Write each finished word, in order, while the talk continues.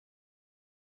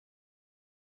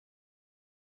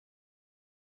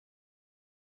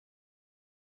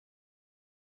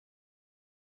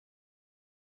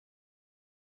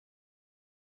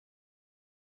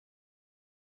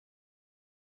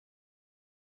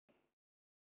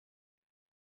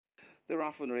They're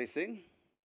off and racing.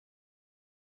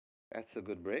 That's a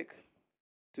good break.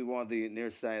 Toward the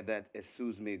near side, that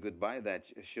Excuse Me Goodbye, that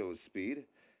shows speed.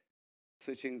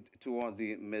 Switching toward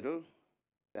the middle,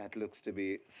 that looks to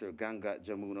be Sir Ganga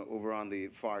Jamuna over on the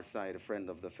far side, a friend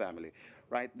of the family.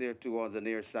 Right there towards the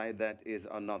near side, that is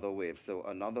Another Wave. So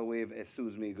Another Wave,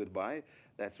 Excuse Me Goodbye.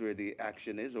 That's where the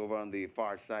action is. Over on the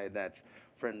far side, that's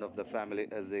friend of the family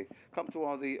as they come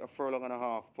toward the furlong and a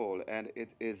half pole. And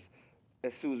it is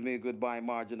Excuse Me Goodbye,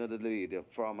 margin of the lead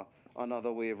from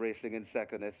Another Wave racing in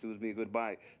second. Excuse Me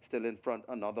Goodbye, still in front.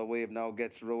 Another Wave now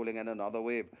gets rolling, and Another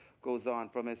Wave goes on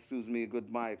from Excuse Me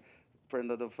Goodbye. Friend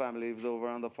of the family is over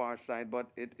on the far side, but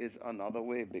it is Another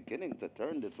Wave beginning to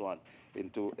turn this one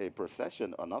into a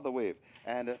procession. Another Wave.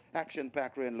 And Action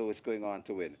Pack Rain Low is going on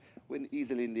to win. Win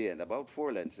easily in the end, about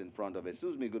 4 lengths in front of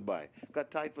Excuse Me Goodbye.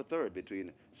 Got tied for third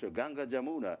between Sir Ganga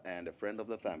Jamuna and a friend of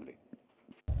the family.